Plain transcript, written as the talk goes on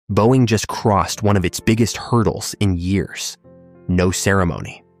Boeing just crossed one of its biggest hurdles in years. No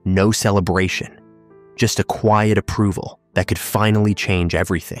ceremony, no celebration, just a quiet approval that could finally change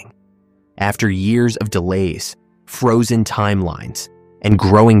everything. After years of delays, frozen timelines, and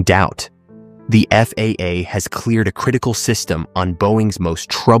growing doubt, the FAA has cleared a critical system on Boeing's most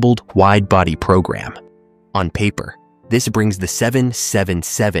troubled wide-body program. On paper, this brings the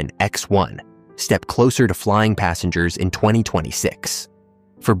 777X one step closer to flying passengers in 2026.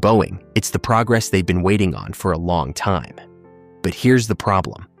 For Boeing, it's the progress they've been waiting on for a long time. But here's the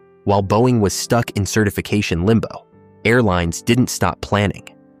problem. While Boeing was stuck in certification limbo, airlines didn't stop planning.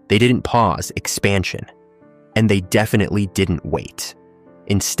 They didn't pause expansion. And they definitely didn't wait.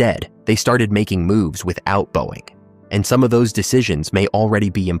 Instead, they started making moves without Boeing, and some of those decisions may already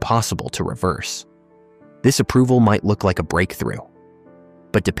be impossible to reverse. This approval might look like a breakthrough,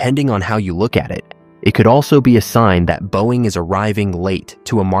 but depending on how you look at it, it could also be a sign that Boeing is arriving late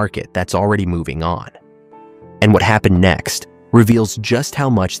to a market that's already moving on. And what happened next reveals just how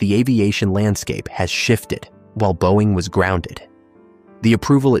much the aviation landscape has shifted while Boeing was grounded. The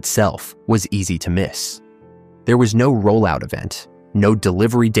approval itself was easy to miss. There was no rollout event, no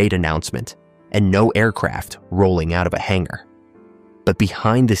delivery date announcement, and no aircraft rolling out of a hangar. But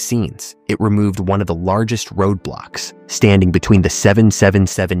behind the scenes, it removed one of the largest roadblocks standing between the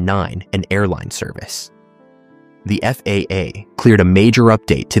 777-9 and airline service. The FAA cleared a major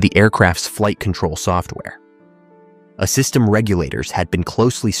update to the aircraft's flight control software, a system regulators had been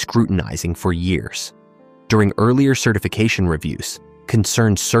closely scrutinizing for years. During earlier certification reviews,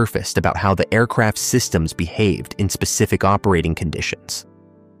 concerns surfaced about how the aircraft's systems behaved in specific operating conditions.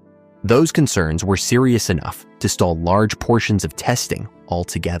 Those concerns were serious enough to stall large portions of testing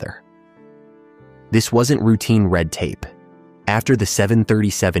altogether. This wasn't routine red tape. After the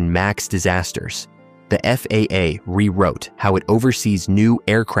 737 MAX disasters, the FAA rewrote how it oversees new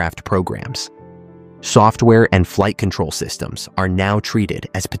aircraft programs. Software and flight control systems are now treated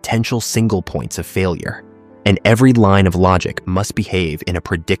as potential single points of failure, and every line of logic must behave in a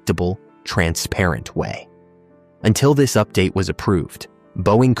predictable, transparent way. Until this update was approved,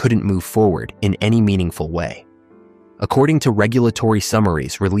 Boeing couldn't move forward in any meaningful way. According to regulatory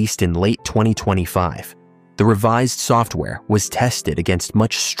summaries released in late 2025, the revised software was tested against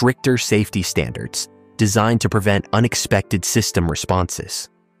much stricter safety standards designed to prevent unexpected system responses.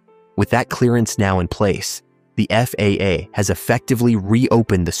 With that clearance now in place, the FAA has effectively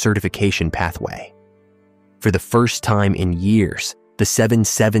reopened the certification pathway. For the first time in years, the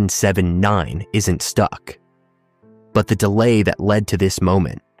 777-9 isn't stuck. But the delay that led to this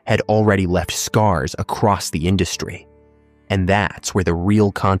moment had already left scars across the industry. And that's where the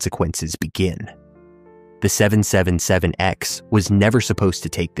real consequences begin. The 777X was never supposed to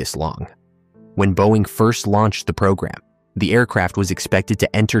take this long. When Boeing first launched the program, the aircraft was expected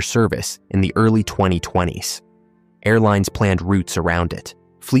to enter service in the early 2020s. Airlines planned routes around it.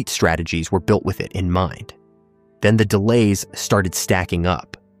 Fleet strategies were built with it in mind. Then the delays started stacking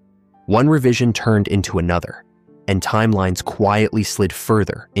up. One revision turned into another, and timelines quietly slid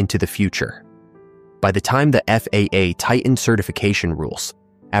further into the future. By the time the FAA tightened certification rules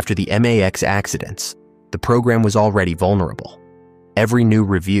after the MAX accidents, the program was already vulnerable. Every new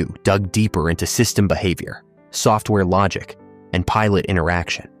review dug deeper into system behavior, software logic, and pilot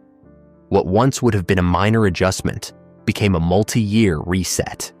interaction. What once would have been a minor adjustment became a multi-year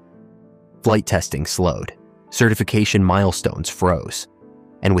reset. Flight testing slowed, certification milestones froze,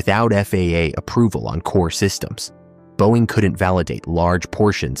 and without FAA approval on core systems, Boeing couldn't validate large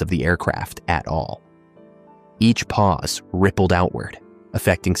portions of the aircraft at all. Each pause rippled outward,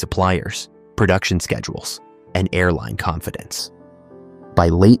 affecting suppliers, production schedules, and airline confidence. By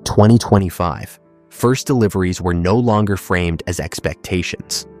late 2025, first deliveries were no longer framed as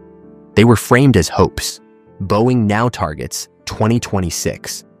expectations. They were framed as hopes. Boeing now targets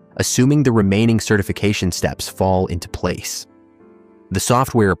 2026, assuming the remaining certification steps fall into place. The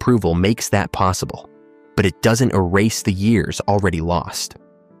software approval makes that possible, but it doesn't erase the years already lost.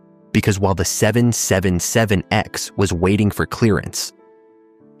 Because while the 777X was waiting for clearance,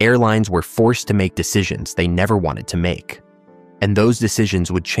 airlines were forced to make decisions they never wanted to make. And those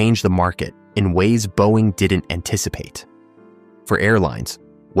decisions would change the market in ways Boeing didn't anticipate. For airlines,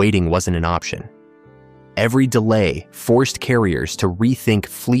 waiting wasn't an option. Every delay forced carriers to rethink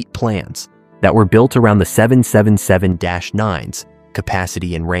fleet plans that were built around the 777-9's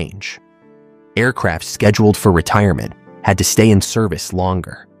capacity and range. Aircraft scheduled for retirement had to stay in service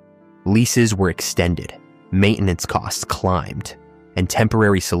longer. Leases were extended, maintenance costs climbed, and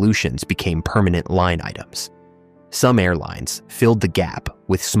temporary solutions became permanent line items. Some airlines filled the gap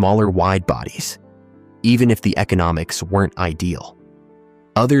with smaller wide bodies, even if the economics weren't ideal.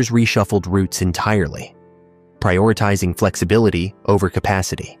 Others reshuffled routes entirely, prioritizing flexibility over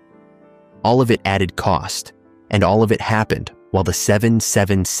capacity. All of it added cost, and all of it happened while the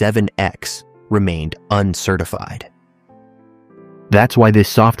 777X remained uncertified. That's why this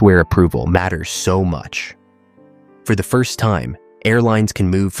software approval matters so much. For the first time, airlines can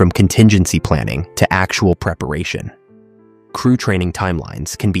move from contingency planning to actual preparation. Crew training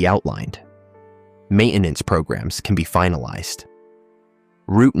timelines can be outlined. Maintenance programs can be finalized.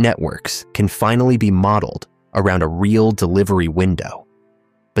 Route networks can finally be modeled around a real delivery window.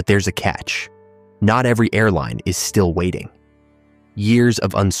 But there's a catch. Not every airline is still waiting. Years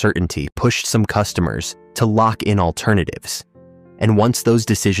of uncertainty pushed some customers to lock in alternatives. And once those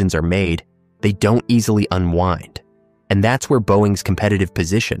decisions are made, they don't easily unwind. And that's where Boeing's competitive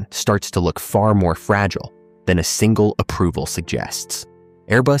position starts to look far more fragile than a single approval suggests.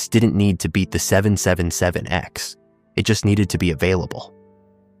 Airbus didn't need to beat the 777X. It just needed to be available.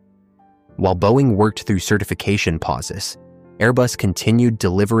 While Boeing worked through certification pauses, Airbus continued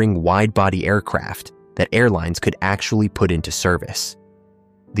delivering wide-body aircraft that airlines could actually put into service.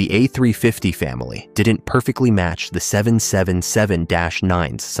 The A350 family didn't perfectly match the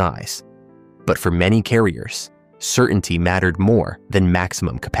 777-9's size, but for many carriers, certainty mattered more than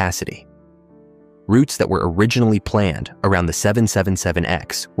maximum capacity. Routes that were originally planned around the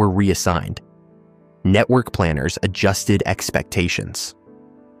 777X were reassigned. Network planners adjusted expectations.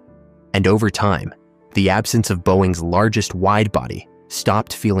 And over time, the absence of Boeing's largest widebody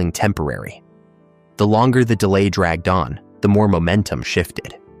stopped feeling temporary. The longer the delay dragged on, the more momentum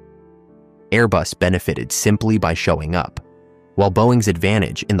shifted. Airbus benefited simply by showing up, while Boeing's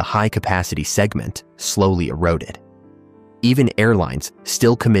advantage in the high-capacity segment slowly eroded. Even airlines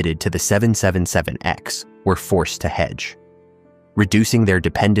still committed to the 777X were forced to hedge, reducing their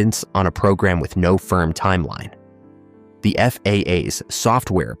dependence on a program with no firm timeline. The FAA's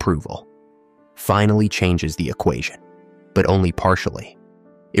software approval finally changes the equation, but only partially.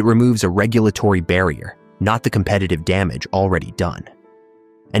 It removes a regulatory barrier, not the competitive damage already done.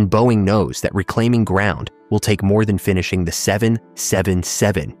 And Boeing knows that reclaiming ground will take more than finishing the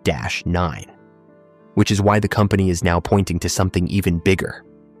 777-9, which is why the company is now pointing to something even bigger.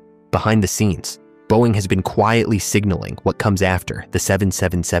 Behind the scenes, Boeing has been quietly signaling what comes after the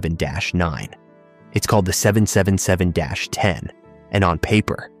 777-9. It's called the 777-10, and on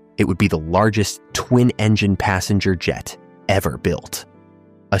paper, it would be the largest twin-engine passenger jet ever built.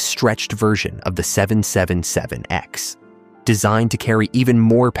 A stretched version of the 777X, designed to carry even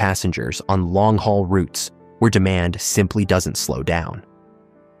more passengers on long-haul routes where demand simply doesn't slow down.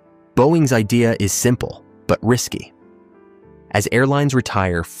 Boeing's idea is simple, but risky. As airlines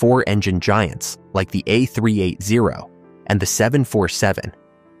retire four-engine giants like the A380 and the 747,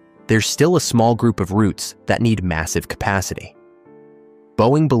 there's still a small group of routes that need massive capacity.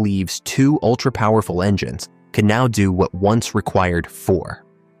 Boeing believes two ultra-powerful engines can now do what once required four.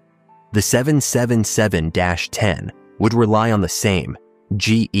 The 777-10 would rely on the same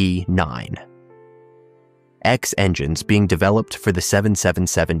GE9 X engines being developed for the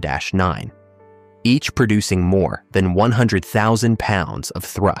 777-9, each producing more than 100,000 pounds of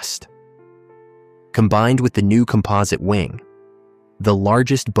thrust. Combined with the new composite wing, the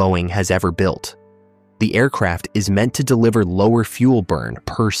largest Boeing has ever built, the aircraft is meant to deliver lower fuel burn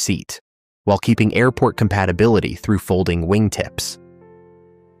per seat, while keeping airport compatibility through folding wingtips.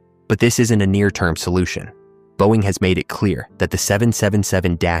 But this isn't a near-term solution. Boeing has made it clear that the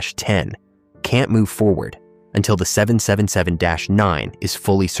 777-10 can't move forward until the 777-9 is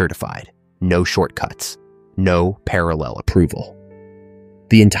fully certified. No shortcuts, no parallel approval.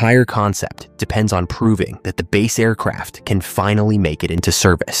 The entire concept depends on proving that the base aircraft can finally make it into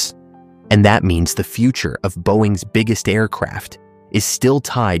service. And that means the future of Boeing's biggest aircraft is still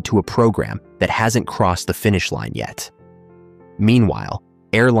tied to a program that hasn't crossed the finish line yet. Meanwhile,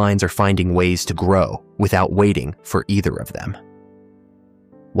 airlines are finding ways to grow without waiting for either of them.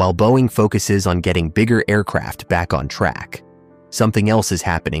 While Boeing focuses on getting bigger aircraft back on track, something else is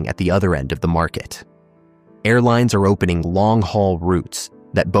happening at the other end of the market. Airlines are opening long-haul routes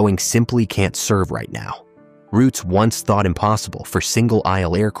that Boeing simply can't serve right now. Routes once thought impossible for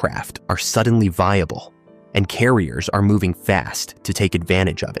single-aisle aircraft are suddenly viable, and carriers are moving fast to take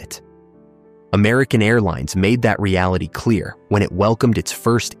advantage of it. American Airlines made that reality clear when it welcomed its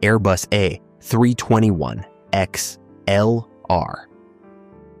first Airbus A321XLR.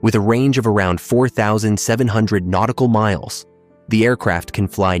 With a range of around 4,700 nautical miles, the aircraft can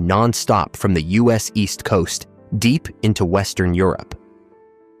fly non-stop from the US East Coast deep into Western Europe,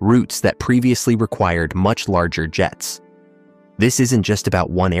 routes that previously required much larger jets. This isn't just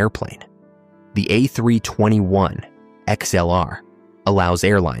about one airplane. The A321XLR allows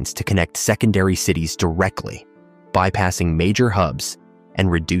airlines to connect secondary cities directly, bypassing major hubs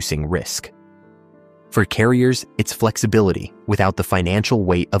and reducing risk. For carriers, it's flexibility without the financial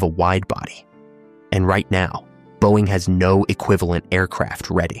weight of a widebody. And right now, Boeing has no equivalent aircraft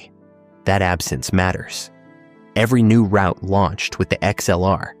ready. That absence matters. Every new route launched with the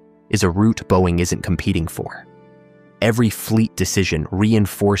XLR is a route Boeing isn't competing for. Every fleet decision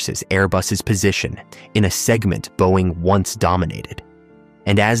reinforces Airbus's position in a segment Boeing once dominated.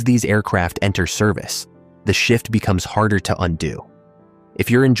 And as these aircraft enter service, the shift becomes harder to undo. If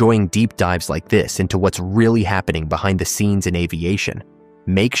you're enjoying deep dives like this into what's really happening behind the scenes in aviation,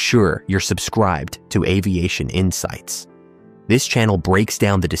 make sure you're subscribed to Aviation Insights. This channel breaks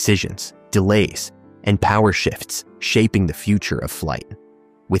down the decisions, delays, and power shifts shaping the future of flight,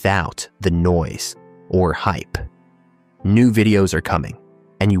 without the noise or hype. New videos are coming,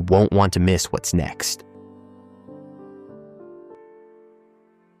 and you won't want to miss what's next.